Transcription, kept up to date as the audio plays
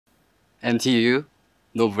NTU,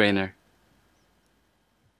 no-brainer.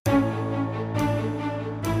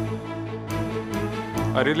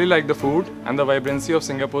 I really like the food and the vibrancy of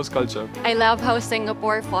Singapore's culture. I love how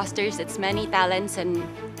Singapore fosters its many talents and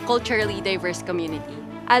culturally diverse community.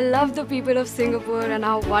 I love the people of Singapore and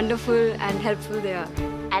how wonderful and helpful they are.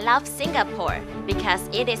 I love Singapore because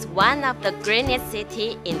it is one of the greenest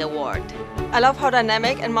cities in the world. I love how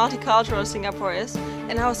dynamic and multicultural Singapore is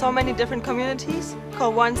and how so many different communities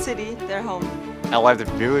call one city their home. I love the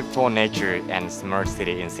beautiful nature and smart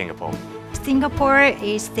city in Singapore. Singapore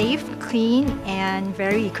is safe, clean, and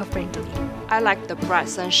very eco-friendly. I like the bright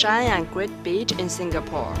sunshine and great beach in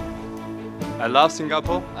Singapore. I love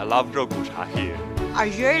Singapore. I love 肉骨茶 here. I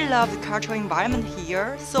really love the cultural environment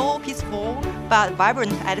here, so peaceful but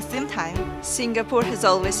vibrant at the same time. Singapore has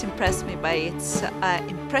always impressed me by its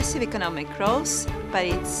impressive economic growth, by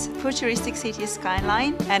its futuristic city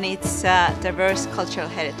skyline, and its diverse cultural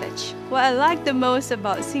heritage. What I like the most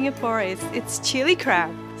about Singapore is its chili crab.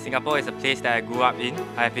 Singapore is a place that I grew up in.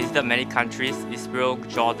 I have visited many countries, Israel,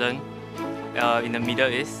 Jordan, in the Middle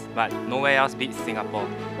East, but nowhere else beats Singapore.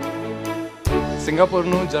 Singapore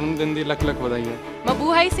ਨੂੰ ਜਨਮ ਦਿਨ ਦੀ ਲੱਖ ਲੱਖ ਵਧਾਈਆਂ।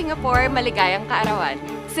 Mabuhay Singapore, maligayang kaarawan.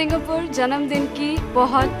 Singapore जन्मदिन की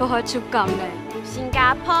बहुत शुभकामनाएं.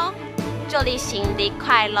 Singapore, 祝你新年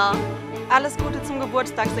快乐. Alles Gute zum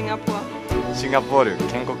Geburtstag, Singapur. 싱가포르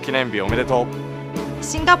建国 기념비おめでとう.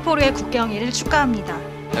 싱가포르의 국경일을 축하합니다.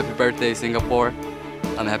 Happy birthday, Singapore.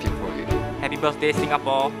 I'm happy for you. Happy birthday,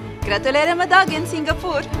 Singapore! Gratulerer madagin,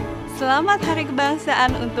 Singapore! Selamat Hari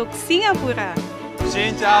Kebangsaan untuk Singapura!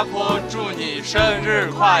 新加坡祝你生日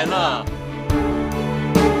快乐！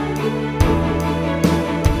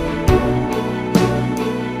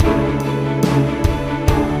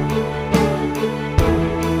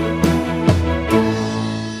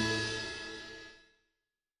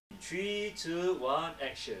 3, 2, 1,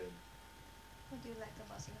 action. What do you like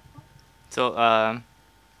about Singapore? So,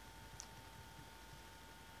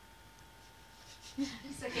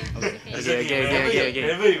 It's okay. Okay.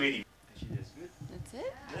 Whenever you're ready.